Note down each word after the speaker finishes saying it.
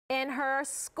in her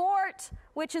Skort,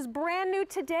 which is brand new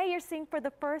today. You're seeing for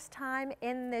the first time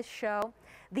in this show.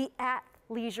 The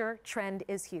athleisure trend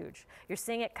is huge. You're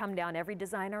seeing it come down every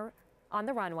designer on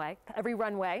the runway, every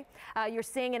runway. You're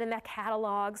seeing it in the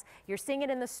catalogs. You're seeing it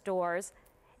in the stores.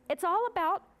 It's all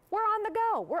about we're on the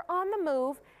go. We're on the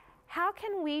move. How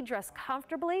can we dress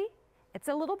comfortably? It's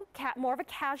a little more of a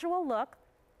casual look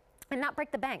and not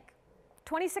break the bank.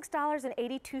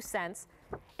 $26.82.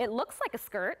 It looks like a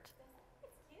skirt.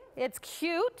 It's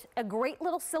cute, a great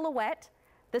little silhouette.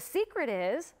 The secret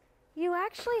is you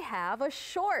actually have a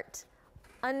short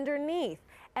underneath,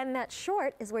 and that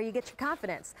short is where you get your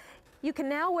confidence. You can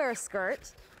now wear a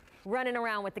skirt running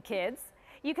around with the kids.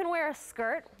 You can wear a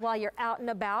skirt while you're out and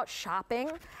about shopping,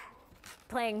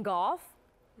 playing golf,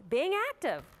 being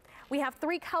active. We have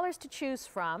 3 colors to choose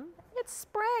from. It's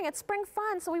spring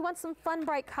fun, so we want some fun,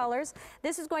 bright colors.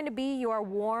 This is going to be your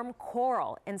warm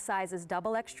coral in sizes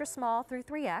double extra small through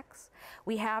 3X.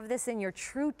 We have this in your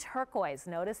true turquoise.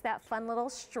 Notice that fun little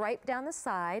stripe down the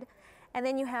side. And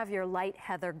then you have your light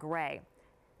heather gray.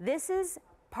 This is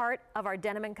part of our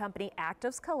Denim & Company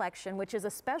Actives collection, which is a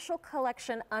special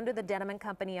collection under the Denim &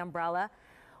 Company umbrella,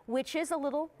 which is a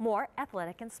little more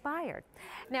athletic inspired.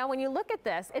 Now, when you look at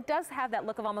this, it does have that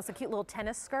look of almost a cute little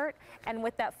tennis skirt, and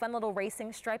with that fun little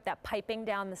racing stripe, that piping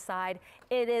down the side,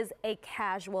 it is a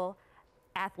casual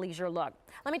athleisure look.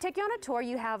 Let me take you on a tour.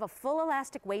 You have a full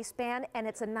elastic waistband, and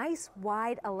it's a nice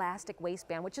wide elastic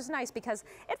waistband, which is nice because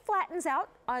it flattens out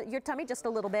your tummy just a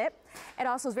little bit. It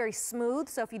also is very smooth,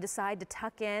 so if you decide to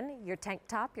tuck in your tank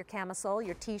top, your camisole,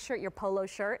 your t-shirt, your polo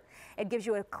shirt, it gives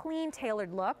you a clean,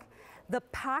 tailored look. The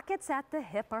pockets at the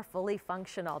hip are fully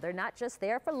functional. They're not just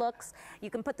there for looks. You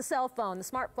can put the cell phone, the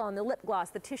smartphone, the lip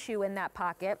gloss, the tissue in that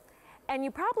pocket. And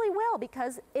you probably will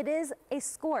because it is a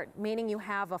skort, meaning you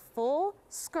have a full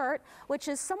skirt, which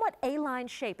is somewhat A-line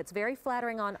shape. It's very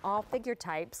flattering on all figure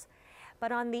types.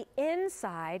 But on the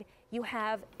inside, you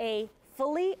have a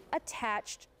fully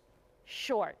attached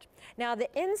short. Now, the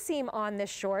inseam on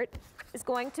this short is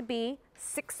going to be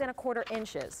 6 1/4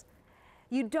 inches.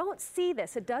 You don't see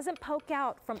this. It doesn't poke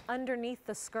out from underneath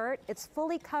the skirt. It's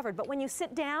fully covered. But when you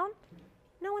sit down,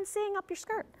 no one's seeing up your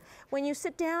skirt. When you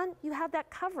sit down, you have that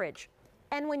coverage.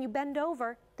 And when you bend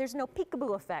over, there's no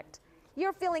peekaboo effect.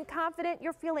 You're feeling confident,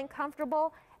 you're feeling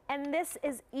comfortable, and this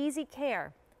is easy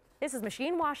care. This is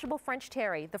machine washable French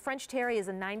terry. The French terry is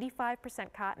a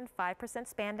 95% cotton, 5%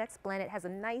 spandex blend. It has a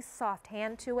nice soft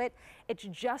hand to it. It's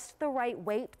just the right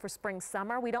weight for spring,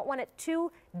 summer. We don't want it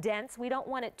too dense. We don't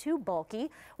want it too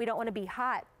bulky. We don't want to be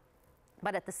hot,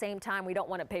 but at the same time, we don't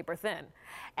want it paper thin.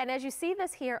 And as you see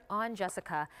this here on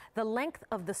Jessica, the length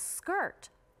of the skirt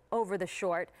over the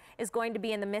short is going to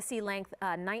be in the Missy length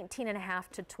 19.5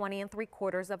 to 20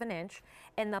 3/4 of an inch,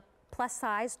 and the plus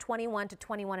size 21 to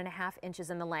 21.5 inches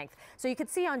in the length. So you can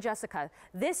see on Jessica,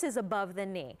 this is above the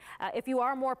knee. If you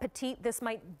are more petite, this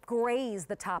might graze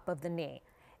the top of the knee.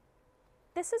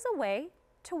 This is a way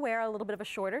to wear a little bit of a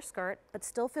shorter skirt, but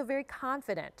still feel very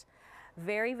confident,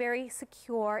 very, very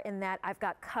secure in that I've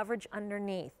got coverage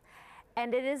underneath.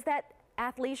 And it is that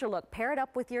athleisure look. Pair it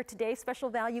up with your today's special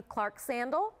value Clark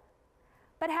sandal.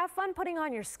 But have fun putting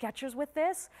on your Skechers with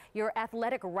this, your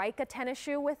athletic Rika tennis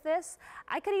shoe with this.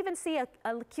 I could even see a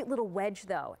cute little wedge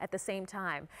though at the same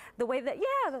time. The way that,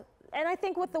 yeah, and I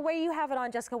think with the way you have it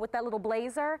on, Jessica, with that little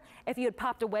blazer, if you had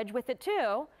popped a wedge with it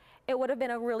too, it would have been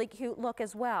a really cute look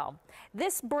as well.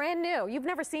 This brand new, you've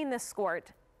never seen this skort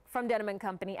from Denim &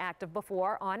 Company Active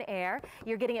before on air.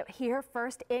 You're getting it here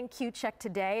first in Q-Check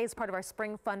today as part of our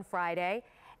Spring Fun Friday.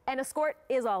 And a skort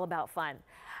is all about fun.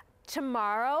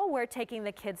 Tomorrow, we're taking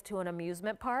the kids to an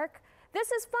amusement park.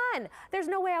 This is fun. There's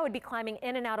no way I would be climbing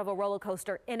in and out of a roller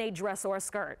coaster in a dress or a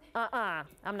skirt. I'm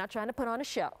not trying to put on a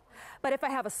show. But if I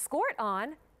have a skort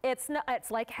on, it's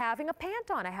like having a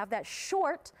pant on. I have that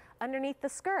short underneath the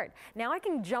skirt. Now I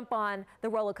can jump on the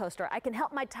roller coaster. I can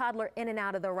help my toddler in and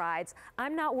out of the rides.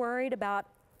 I'm not worried about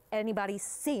anybody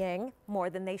seeing more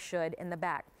than they should in the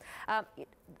back.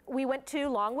 We went to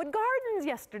Longwood Gardens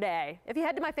yesterday. If you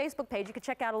head to my Facebook page, you can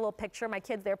check out a little picture of my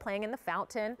kids there playing in the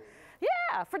fountain.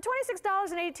 Yeah, for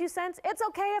 $26.82, it's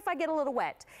okay if I get a little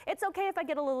wet. It's okay if I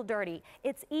get a little dirty.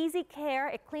 It's easy care,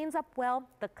 it cleans up well.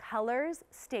 The colors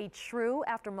stay true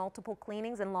after multiple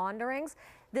cleanings and launderings.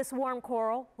 This warm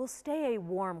coral will stay a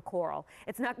warm coral.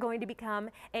 It's not going to become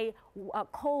a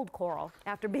cold coral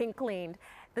after being cleaned.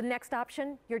 The next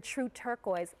option, your true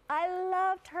turquoise. I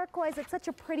love turquoise. It's such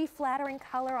a pretty, flattering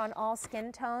color on all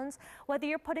skin tones. Whether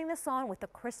you're putting this on with a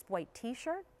crisp white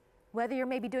t-shirt Whether you're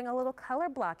maybe doing a little color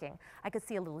blocking, I could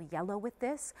see a little yellow with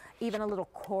this, even a little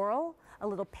coral, a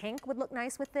little pink would look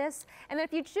nice with this. And then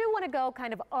if you do want to go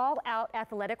kind of all out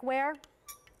athletic wear,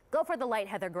 go for the light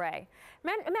heather gray.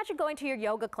 Imagine going to your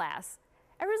yoga class.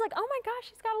 Everybody's like, oh my gosh,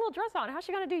 she's got a little dress on. How's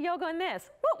she gonna do yoga in this?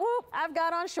 Whoop, whoop, I've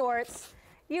got on shorts.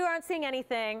 You aren't seeing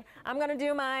anything. I'm gonna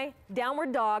do my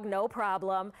downward dog, no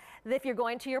problem. If you're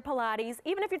going to your Pilates,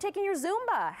 even if you're taking your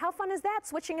Zumba, how fun is that,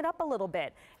 switching it up a little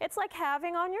bit? It's like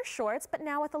having on your shorts, but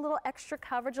now with a little extra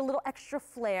coverage, a little extra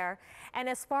flare. And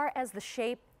as far as the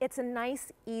shape, it's a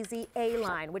nice, easy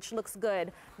A-line, which looks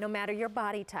good no matter your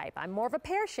body type. I'm more of a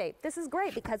pear shape. This is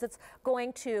great because it's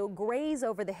going to graze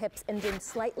over the hips and then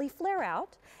slightly flare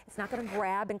out. It's not gonna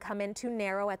grab and come in too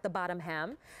narrow at the bottom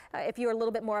hem. If you're a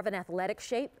little bit more of an athletic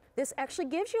shape, this actually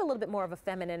gives you a little bit more of a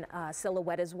feminine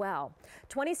silhouette as well.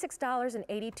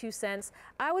 $26.82.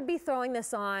 I would be throwing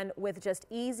this on with just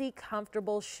easy,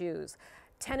 comfortable shoes.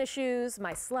 Tennis shoes,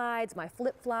 my slides, my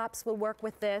flip-flops will work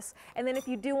with this. And then if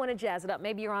you do want to jazz it up,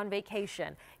 maybe you're on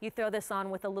vacation, you throw this on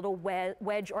with a little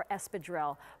wedge or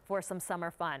espadrille for some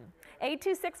summer fun.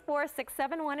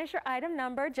 8264671 is your item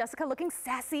number. Jessica looking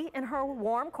sassy in her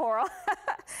warm coral.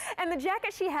 And the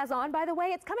jacket she has on, by the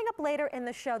way, it's coming up later in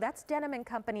the show. That's Denim and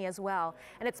Company as well.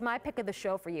 And it's my pick of the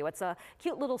show for you. It's a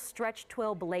cute little stretch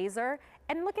twill blazer.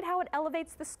 And look at how it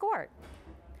elevates the Skort.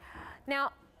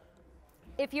 Now,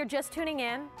 if you're just tuning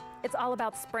in, it's all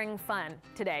about spring fun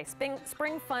today,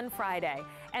 Spring Fun Friday.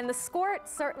 And the Skort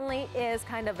certainly is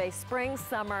kind of a spring,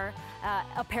 summer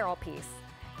apparel piece.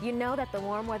 You know that the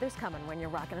warm weather's coming when you're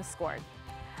rocking a Skort.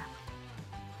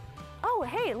 Oh,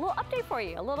 hey, a little update for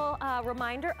you, a little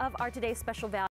reminder of our today's special value.